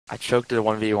I choked a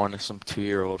 1v1 with some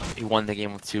 2-year-old. He won the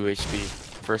game with 2 HP.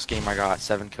 First game I got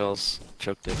 7 kills.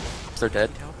 Choked it. They're dead.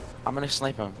 I'm gonna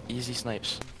snipe him. Easy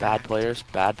snipes. Bad players.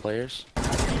 Bad players.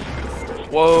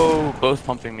 Whoa! Both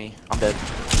pumping me. I'm dead.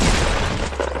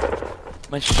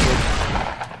 My shit.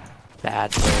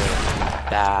 Bad player.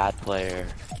 Bad player.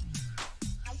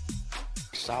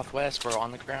 Southwest, bro,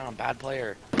 on the ground. Bad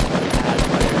player. Bad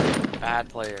player. Bad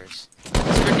players.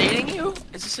 Is he grenading you?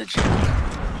 Is this a joke?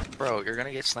 Bro, you're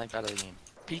gonna get sniped out of the game.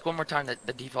 Peek one more time,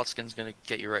 the default skin's gonna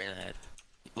get you right in the head.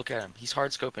 Look at him. He's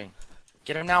hard scoping.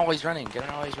 Get him now while he's running. Get him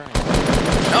now while he's running.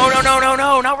 No, no, no, no,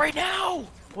 no! Not right now!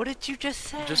 What did you just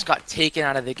say? You just got taken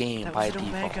out of the game That by was an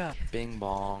default. Omega. Bing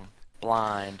bong.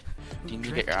 Blind. You need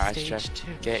to get your eyes Stage checked.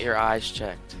 2. Get your eyes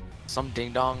checked. Some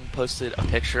ding dong posted a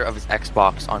picture of his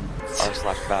Xbox on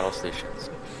r/battle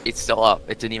stations. It's still up.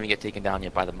 It didn't even get taken down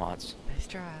yet by the mods. Nice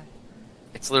try.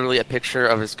 It's literally a picture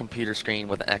of his computer screen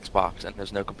with an Xbox, and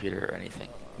there's no computer or anything.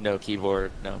 No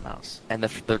keyboard, no mouse. And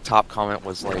the top comment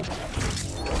was like,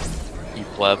 "You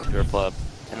pleb, you're a pleb."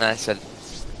 And then I said,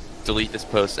 delete this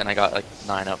post, and I got like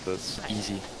 9 upvotes.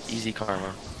 Easy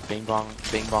karma. Bing bong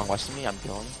west of me, I'm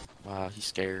killing him. Wow, he's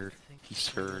scared. He's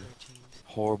scared.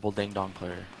 Horrible ding dong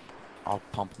player. I'll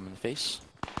pump him in the face.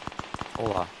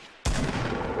 Hola.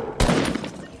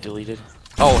 Deleted.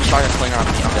 Oh, sorry, clinger on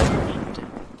me. I'm dead.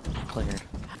 Clingered.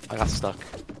 I got stuck.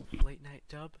 Late night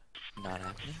dub. Not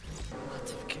happening.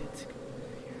 Lots of kids coming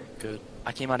over here. Good.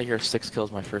 I came out of here 6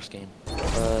 kills my first game.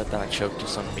 Then I choked to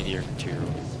some meteor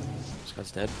 2-year-old. This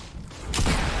guy's dead.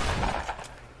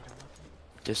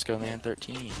 Disco Man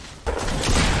 13.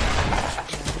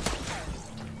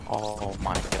 Oh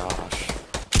my gosh.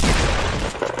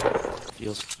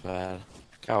 Feels bad.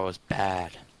 That was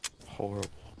bad. Horrible.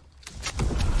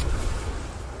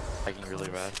 Lagging really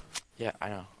bad. Yeah, I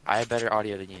know. I have better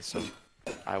audio than you, so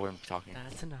I wouldn't be talking.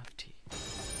 That's enough, T.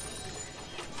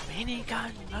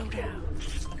 Minigun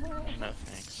loadout. No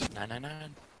thanks.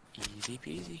 999. Easy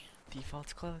peasy.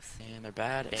 Default's close. And they're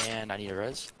bad, and I need a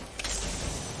res.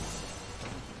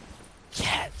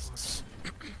 Yes!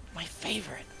 My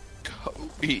favorite.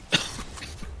 Kobe.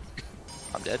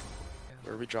 I'm dead.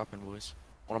 Where are we dropping, boys?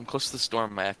 When I'm close to the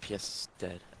storm, my FPS is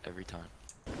dead every time.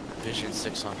 Vision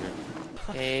 600.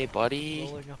 Hey, buddy.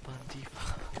 Rolling up on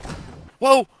default.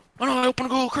 Whoa! Oh no, I opened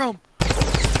Google Chrome!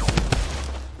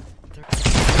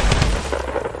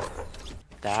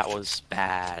 That was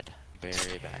bad.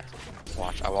 Very bad.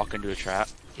 Watch, I walk into a trap.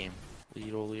 Game.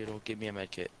 Little, give me a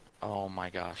med kit. Oh my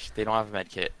gosh, they don't have a med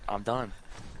kit. I'm done.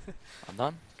 I'm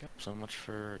done. So much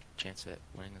for chance at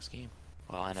winning this game.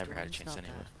 Well, I never had a chance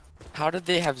anyway. How did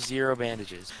they have 0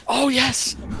 bandages? Oh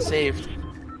yes! Saved.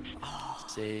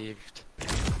 Saved.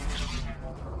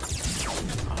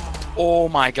 Oh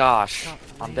my gosh.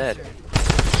 I'm dead.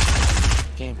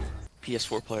 Game.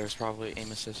 PS4 players probably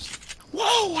aim assist.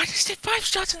 Whoa! I just did 5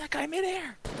 shots at that guy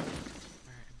midair!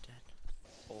 Alright, I'm dead.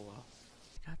 Oh wow.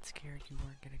 I got scared you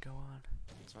weren't gonna go on.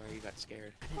 Sorry you got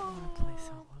scared. I didn't want to play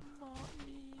solo.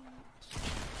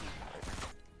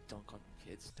 Dunk on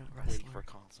kids. Don't Waiting wrestle. for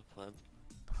console pleb.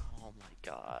 Oh my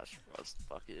gosh. Rust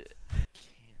bucket.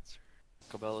 Cancer.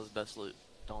 Cabela's best loot.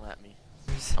 Don't at me.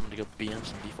 I'm gonna go BM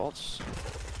some defaults.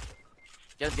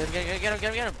 Get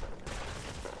him!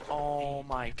 Oh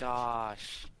my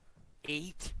gosh.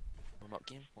 8? Warm up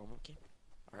game.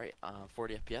 Alright,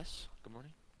 40 FPS. Good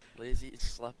morning. Lazy is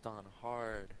slept on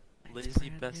hard.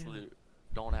 Lazy best loot.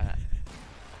 Don't at.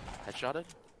 Headshotted.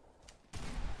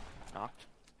 Knocked.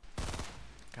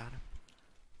 Got him.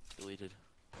 Deleted.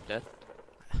 Dead.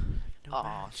 No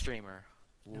Aw, match. streamer.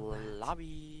 No match.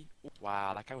 Lobby.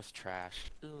 Wow, that guy was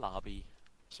trash. Lobby.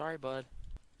 Sorry, bud.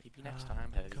 Maybe next time.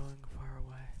 I'm going far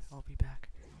away. I'll be back.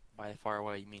 By far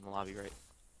away, you mean lobby, right?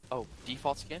 Oh,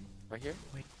 default skin? Right here?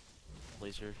 Wait.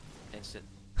 Laser. Instant.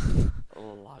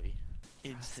 Lobby.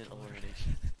 Instant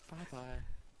elimination. Bye-bye.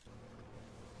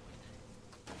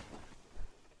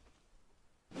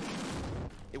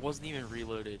 It wasn't even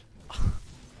reloaded.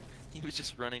 He was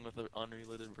just running with an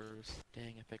unreloaded burst.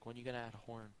 Dang, Epic, when you gonna add a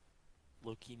horn?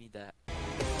 Low-key need that.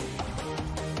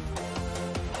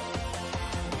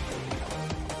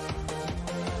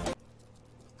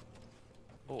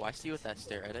 Oh, I see what that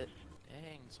stare edit.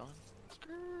 Dang, son.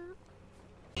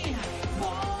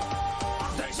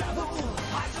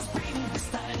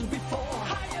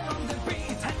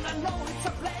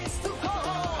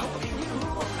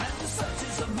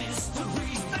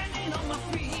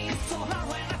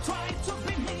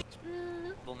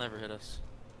 They'll never hit us.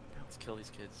 Let's kill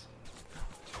these kids.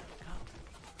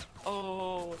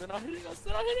 Oh, they're not hitting us.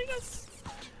 They're not hitting us.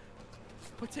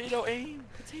 Potato aim.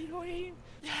 Potato aim.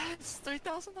 Yes,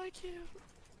 3,000 IQ.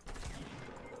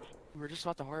 We were just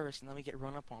about to harvest, and then we get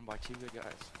run up on by two good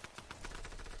guys.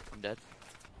 I'm dead.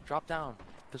 Drop down.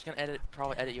 They're gonna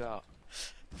probably edit you out.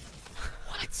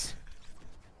 What?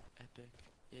 Epic.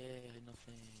 Yay,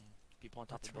 nothing. People on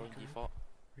top of the building default.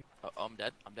 Oh, I'm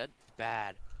dead. I'm dead.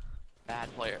 Bad.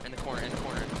 Bad player. In the corner, in the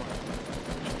corner, in the corner.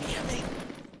 Damn it!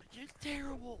 You're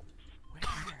terrible. Where?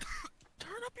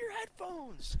 Turn up your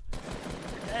headphones.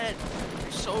 You're dead.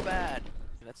 You're so bad.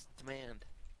 That's demand.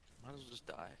 Might as well just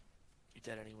die. You're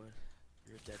dead anyway.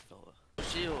 You're a dead fella.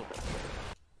 Shield.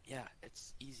 Yeah,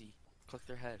 it's easy. Click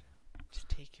their head. Just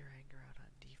take your anger out on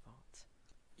defaults.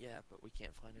 Yeah, but we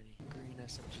can't find any green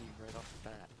SMG right off the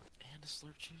bat. And a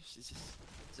slurp juice? Is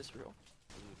this real?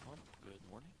 Blue pump, good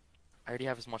morning. I already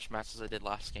have as much match as I did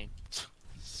last game.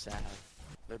 Sad.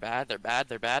 They're bad, they're bad,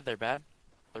 they're bad, they're bad.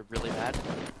 They're really bad. I'm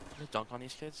gonna dunk on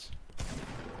these kids.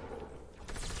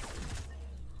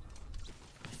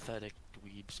 Pathetic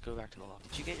dweebs. Go back to the lobby.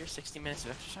 Did you get your 60 minutes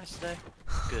of exercise today?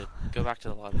 Good. Go back to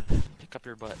the lobby. Pick up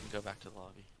your butt and go back to the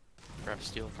lobby. Grab a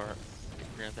steel cart. Get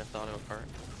a Grand Theft Auto cart.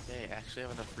 Hey, I actually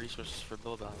have enough resources for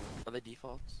build battle. Are they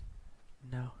defaults?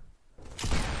 No.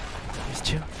 There's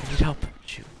two. I need help.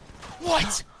 Shoot.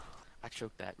 What? I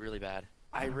choked that really bad.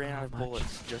 I don't ran know out of how much.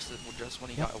 bullets just when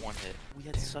he Yep. got one hit. We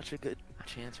had There. such a good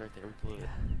chance right there. We blew it. Yeah.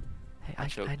 Hey, I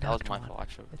choked. I That was knocked my one. fault. I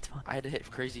choked. It's fine. I had to hit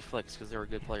crazy flicks because they were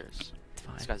good players. It's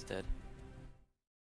fine. This guy's dead.